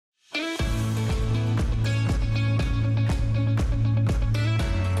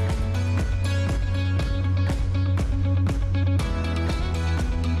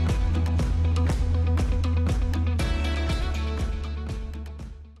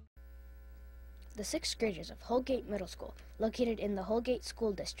The sixth graders of Holgate Middle School, located in the Holgate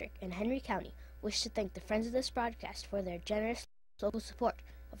School District in Henry County, wish to thank the friends of this broadcast for their generous local support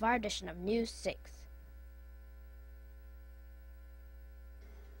of our edition of News 6.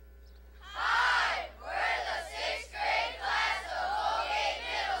 Hi, we're the sixth grade class of Holgate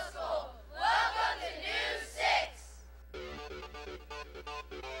Middle School. Welcome to News 6.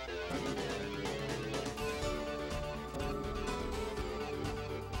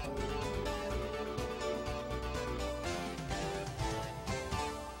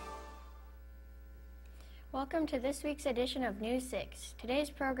 Welcome to this week's edition of News 6. Today's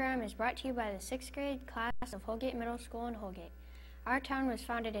program is brought to you by the 6th grade class of Holgate Middle School in Holgate. Our town was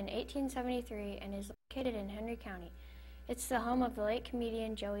founded in 1873 and is located in Henry County. It's the home of the late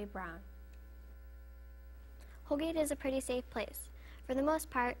comedian Joey Brown. Holgate is a pretty safe place. For the most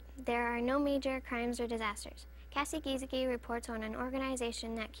part, there are no major crimes or disasters. Cassie Giesecke reports on an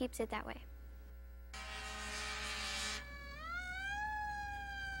organization that keeps it that way.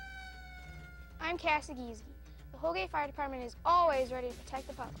 I'm Cassie Giesecke. The Holgate Fire Department is always ready to protect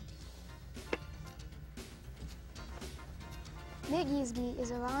the public. Nick Giesecke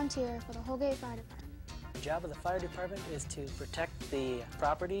is a volunteer for the Holgate Fire Department. The job of the fire department is to protect the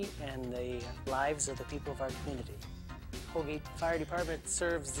property and the lives of the people of our community. Holgate Fire Department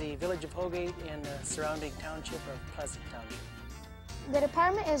serves the village of Holgate and the surrounding township of Pleasant Township. The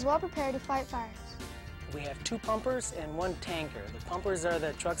department is well prepared to fight fires. We have 2 pumpers and 1 tanker. The pumpers are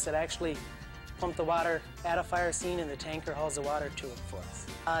the trucks that actually pump the water at a fire scene, and the tanker hauls the water to it for us.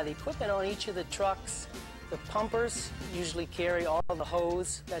 The equipment on each of the trucks, the pumpers usually carry all the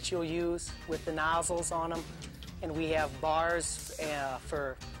hose that you'll use with the nozzles on them, and we have bars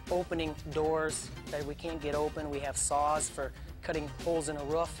for opening doors that we can't get open. We have saws for cutting holes in a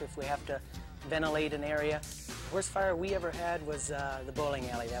roof if we have to ventilate an area. The worst fire we ever had was the bowling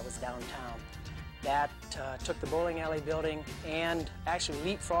alley that was downtown. That took the bowling alley building and actually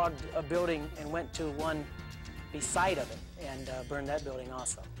leapfrogged a building and went to one beside of it and burned that building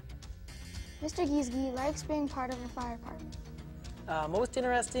also. Mr. Giesecke likes being part of the fire department. Most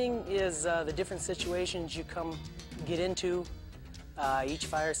interesting is the different situations you get into. Each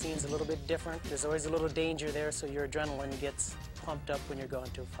fire scene is a little bit different. There's always a little danger there, so your adrenaline gets pumped up when you're going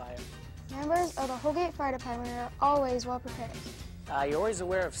to a fire. Members of the Holgate Fire Department are always well prepared. You're always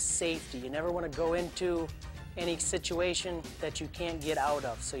aware of safety. You never want to go into any situation that you can't get out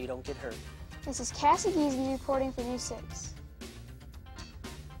of so you don't get hurt. This is Cassie Giesecke reporting for News 6.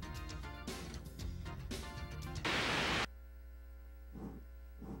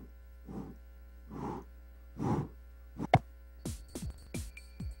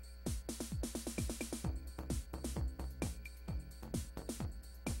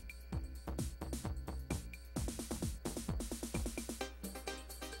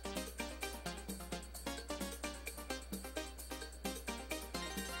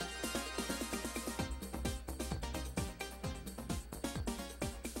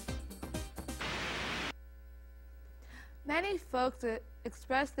 Many folks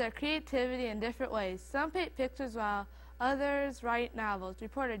express their creativity in different ways. Some paint pictures while others write novels.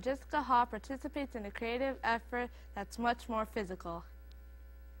 Reporter Jessica Hall participates in a creative effort that's much more physical.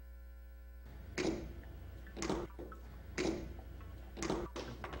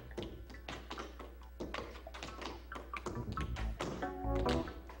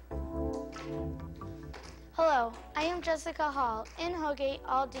 Hello, I am Jessica Hall. In Holgate,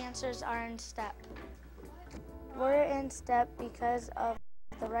 all dancers are in step. We're in step because of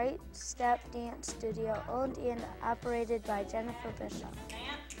the Right Step Dance Studio, owned and operated by Jennifer Bishop.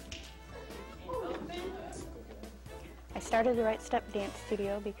 I started the Right Step Dance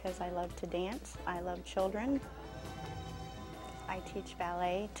Studio because I love to dance. I love children. I teach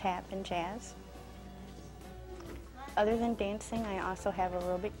ballet, tap, and jazz. Other than dancing, I also have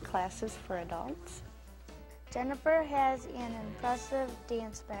aerobic classes for adults. Jennifer has an impressive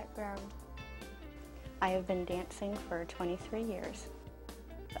dance background. I have been dancing for 23 years.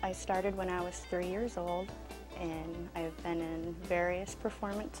 I started when I was 3 years old, and I have been in various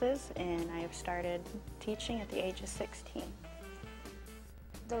performances, and I have started teaching at the age of 16.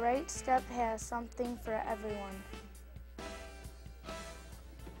 The Right Step has something for everyone.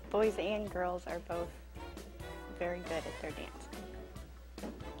 Boys and girls are both very good at their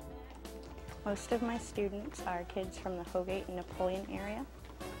dancing. Most of my students are kids from the Holgate and Napoleon area.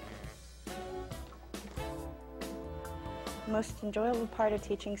 The most enjoyable part of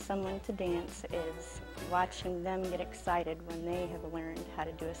teaching someone to dance is watching them get excited when they have learned how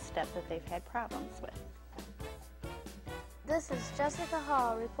to do a step that they've had problems with. This is Jessica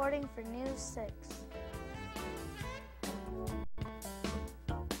Hall reporting for News 6.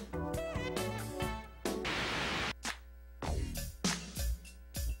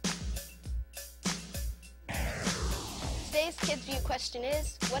 Kids View question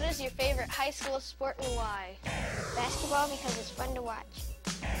is, what is your favorite high school sport and why? Basketball because it's fun to watch.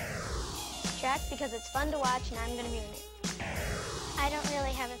 Track because it's fun to watch and I'm going to be in it. I don't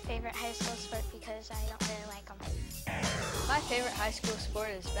really have a favorite high school sport because I don't really like them. My favorite high school sport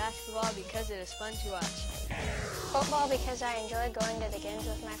is basketball because it is fun to watch. Football because I enjoy going to the games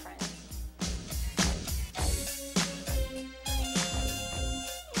with my friends.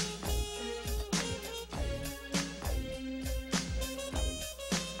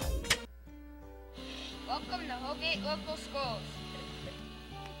 Welcome to Holgate Local Schools.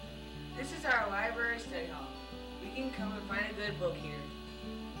 This is our library study hall. We can come and find a good book here.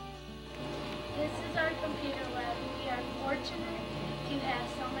 This is our computer lab. We are fortunate to have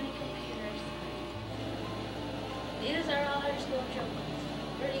so many computers. These are all our school trophies.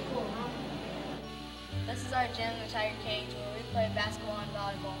 Pretty cool, huh? This is our gym, the Tiger Cage, where we play basketball and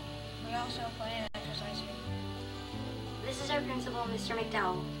volleyball. We also play an exercise here. This is our principal, Mr.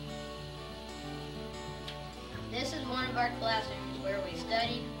 McDowell. This is one of our classrooms where we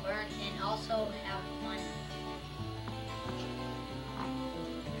study, learn, and also have fun.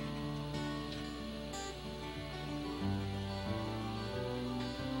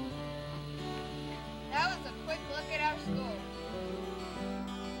 That was a quick look at our school.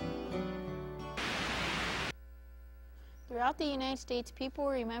 Throughout the United States, people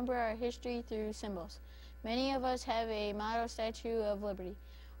remember our history through symbols. Many of us have a model Statue of Liberty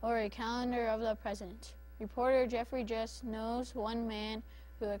or a calendar of the presidents. Reporter Jeffrey Just knows one man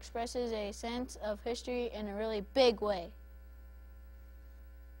who expresses a sense of history in a really big way.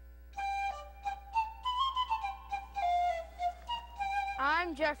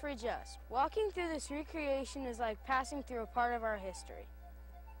 I'm Jeffrey Just. Walking through this recreation is like passing through a part of our history.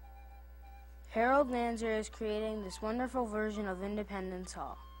 Harold Lanzer is creating this wonderful version of Independence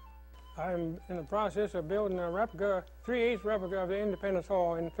Hall. I'm in the process of building a replica, 3/8 replica of the Independence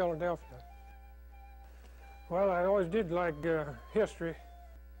Hall in Philadelphia. Well, I always did like history.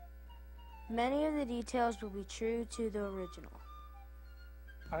 Many of the details will be true to the original.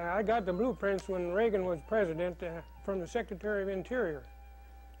 I got the blueprints when Reagan was president from the Secretary of Interior.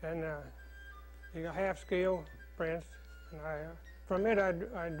 And they got half-scale prints. And from it,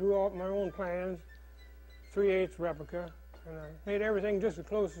 I drew out my own plans, 3/8 replica. And I made everything just as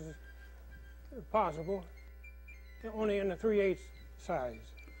close as possible, only in the 3/8 size.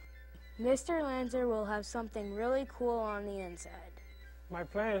 Mr. Lanzer will have something really cool on the inside. My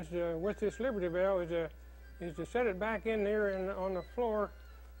plans with this Liberty Bell is to set it back in there on the floor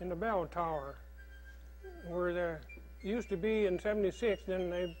in the bell tower, where there used to be in '76.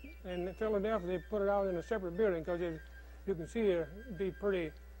 Then in Philadelphia they put it out in a separate building because you can see it'd be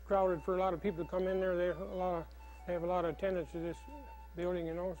pretty crowded for a lot of people to come in there. They have a lot of attendance to this building,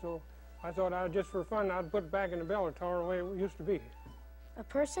 you know. So I thought just for fun I'd put it back in the bell tower the way it used to be. A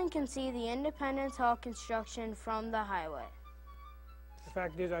person can see the Independence Hall construction from the highway. The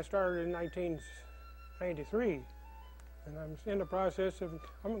fact is, I started in 1993, and I'm in the process of,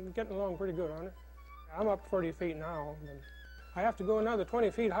 I'm getting along pretty good on it. I'm up 40 feet now, but I have to go another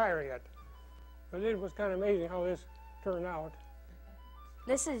 20 feet higher yet. But it was kind of amazing how this turned out.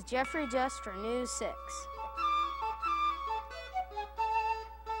 This is Jeffrey Just for News 6.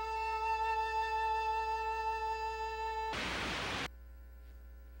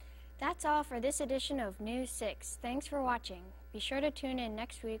 That's all for this edition of News 6. Thanks for watching. Be sure to tune in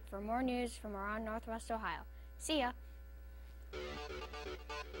next week for more news from around Northwest Ohio. See ya!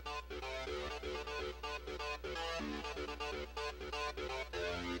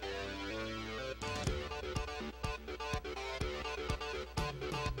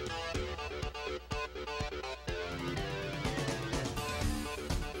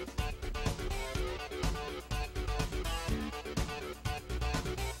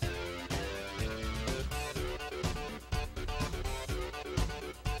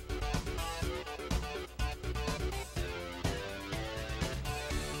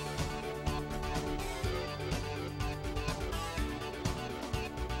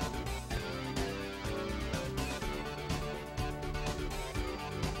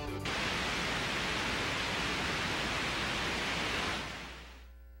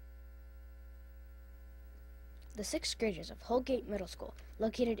 The sixth graders of Holgate Middle School,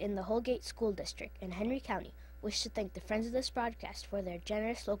 located in the Holgate School District in Henry County, wish to thank the friends of this broadcast for their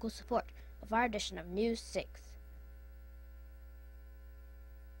generous local support of our edition of News 6.